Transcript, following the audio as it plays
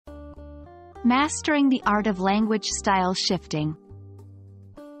Mastering the art of language style shifting.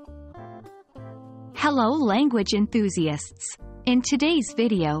 Hello language enthusiasts! In today's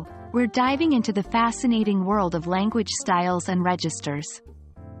video, we're diving into the fascinating world of language styles and registers.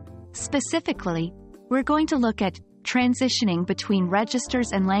 Specifically, we're going to look at transitioning between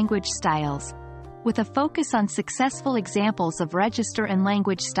registers and language styles, with a focus on successful examples of register and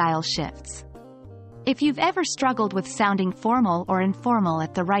language style shifts. If you've ever struggled with sounding formal or informal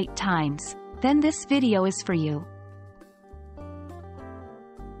at the right times, then this video is for you.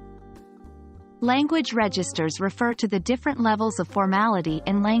 Language registers refer to the different levels of formality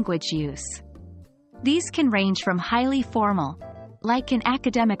in language use. These can range from highly formal, like in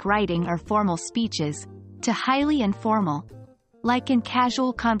academic writing or formal speeches, to highly informal, like in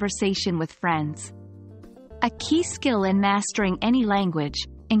casual conversation with friends. A key skill in mastering any language,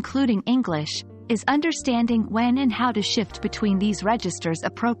 including English, is understanding when and how to shift between these registers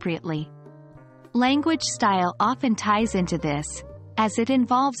appropriately. Language style often ties into this, as it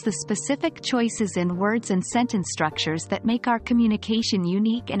involves the specific choices in words and sentence structures that make our communication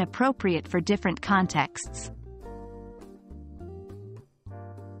unique and appropriate for different contexts.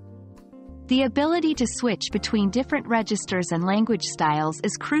 The ability to switch between different registers and language styles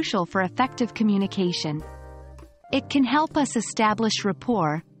is crucial for effective communication. It can help us establish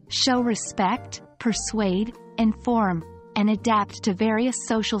rapport, show respect, persuade, inform, and adapt to various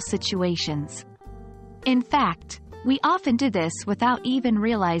social situations. In fact, we often do this without even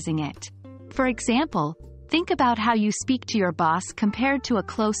realizing it. For example, think about how you speak to your boss compared to a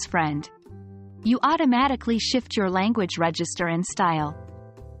close friend. You automatically shift your language register and style.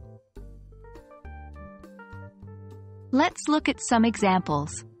 Let's look at some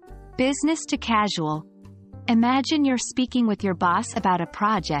examples. Business to casual. Imagine you're speaking with your boss about a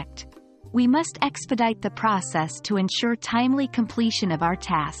project. We must expedite the process to ensure timely completion of our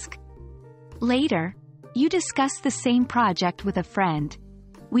task. Later, you discuss the same project with a friend.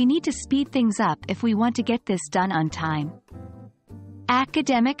 We need to speed things up if we want to get this done on time.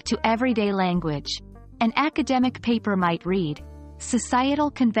 Academic to everyday language. An academic paper might read,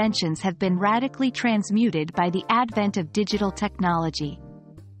 "Societal conventions have been radically transmuted by the advent of digital technology."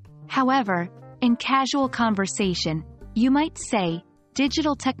 However, in casual conversation, you might say,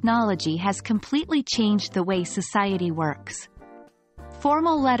 "Digital technology has completely changed the way society works."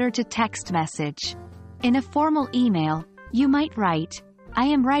 Formal letter to text message. In a formal email, you might write, "I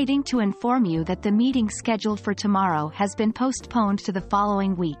am writing to inform you that the meeting scheduled for tomorrow has been postponed to the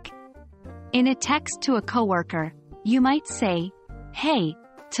following week." In a text to a coworker, you might say, "Hey,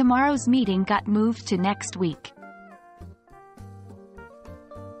 tomorrow's meeting got moved to next week."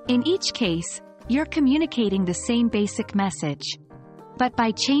 In each case, you're communicating the same basic message. But by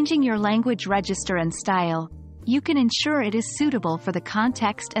changing your language register and style, you can ensure it is suitable for the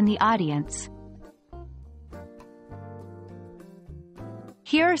context and the audience.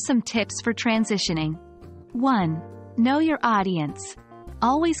 Here are some tips for transitioning. 1. Know your audience.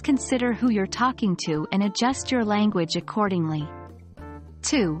 Always consider who you're talking to and adjust your language accordingly.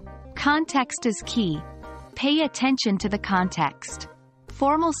 2. Context is key. Pay attention to the context.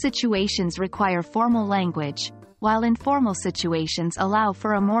 Formal situations require formal language, while informal situations allow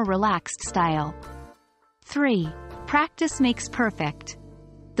for a more relaxed style. 3. Practice makes perfect.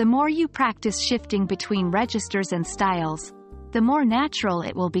 The more you practice shifting between registers and styles, the more natural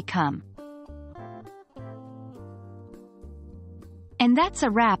it will become. And that's a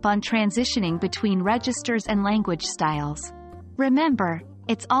wrap on transitioning between registers and language styles. Remember,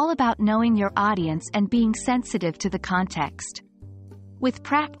 it's all about knowing your audience and being sensitive to the context. With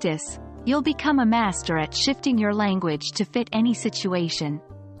practice, you'll become a master at shifting your language to fit any situation.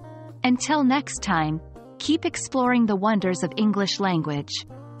 Until next time, keep exploring the wonders of English language.